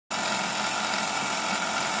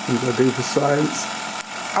What do I do for science?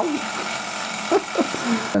 Ow!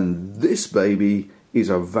 And this baby is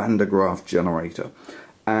a Van de Graaff generator.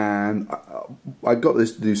 And I got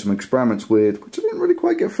this to do some experiments with, which I didn't really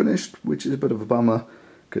quite get finished, which is a bit of a bummer,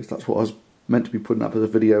 because that's what I was meant to be putting up as a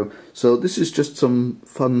video. So this is just some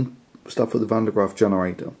fun stuff for the Van de Graaff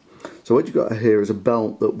generator. So what you got here is a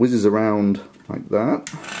belt that whizzes around like that.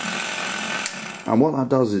 And what that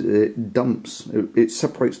does is it dumps, it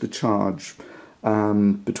separates the charge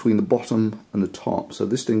between the bottom and the top. So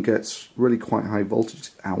this thing gets really quite high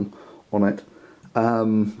voltage on it.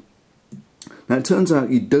 Now it turns out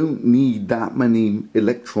you don't need that many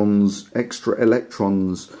electrons, extra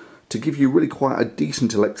electrons, to give you really quite a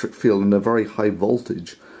decent electric field and a very high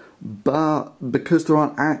voltage. But because there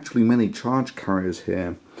aren't actually many charge carriers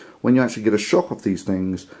here, when you actually get a shock off these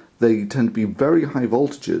things, they tend to be very high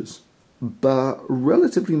voltages, but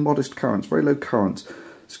relatively modest currents, very low currents,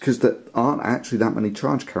 because there aren't actually that many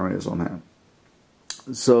charge carriers on it.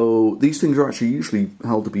 So these things are actually usually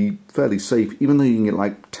held to be fairly safe, even though you can get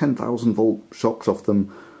like 10,000 volt shocks off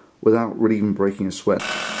them without really even breaking a sweat.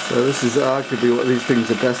 So this is arguably what these things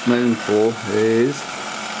are best known for, is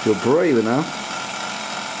if you're brave enough,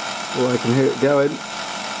 oh, I can hear it going.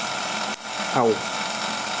 Ow.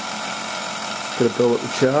 Gonna build up the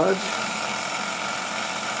charge.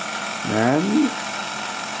 And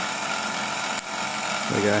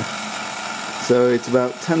there we go. So it's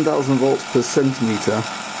about 10,000 volts per centimetre.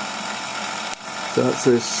 So that's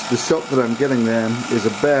the shock that I'm getting there is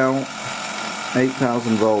about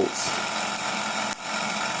 8,000 volts.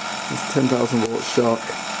 It's 10,000 volt shock.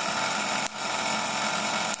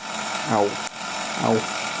 Ow. Ow.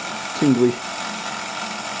 Tingly.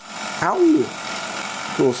 Ow!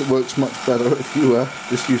 Of course it works much better if you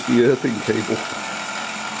just use the earthing cable.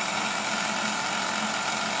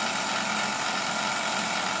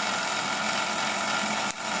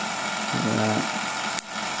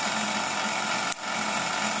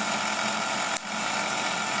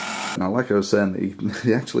 Now, like I was saying,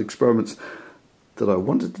 the actual experiments that I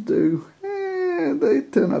wanted to do, they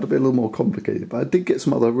turned out to be a little more complicated, but I did get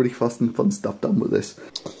some other really fast and fun stuff done with this.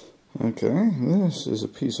 Okay, this is a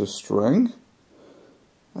piece of string.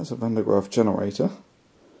 That's a Van de Graaff generator.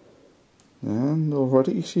 And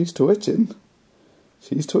already she's twitching.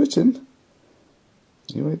 She's twitching.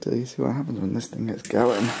 You wait till you see what happens when this thing gets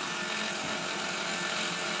going.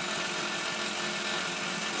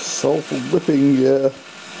 Soulful whipping, yeah.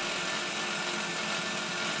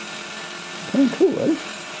 Kind of cool, eh?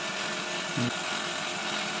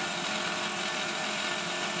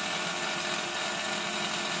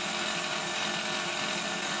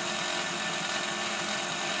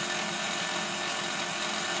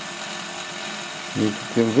 You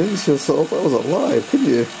can convince yourself that was alive, couldn't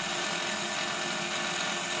you?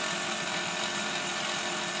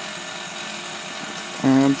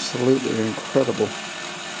 Absolutely incredible.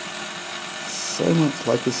 So much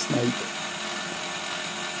like a snake.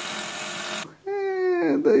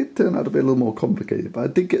 They turned out to be a little more complicated, but I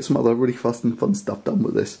did get some other really fast and fun stuff done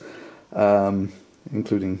with this,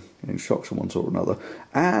 including shocks of one sort or another.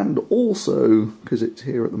 And also, because it's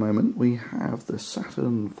here at the moment, we have the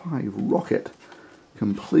Saturn V rocket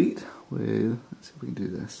complete with, let's see if we can do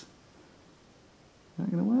this. Is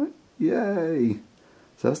that going to work? Yay!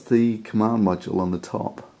 So that's the command module on the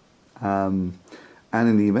top. And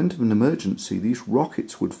in the event of an emergency, these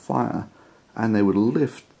rockets would fire and they would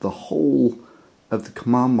lift the whole of the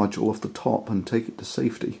command module off the top and take it to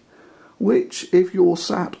safety. Which, if you're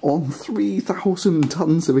sat on 3,000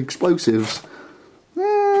 tons of explosives,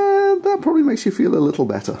 that probably makes you feel a little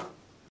better.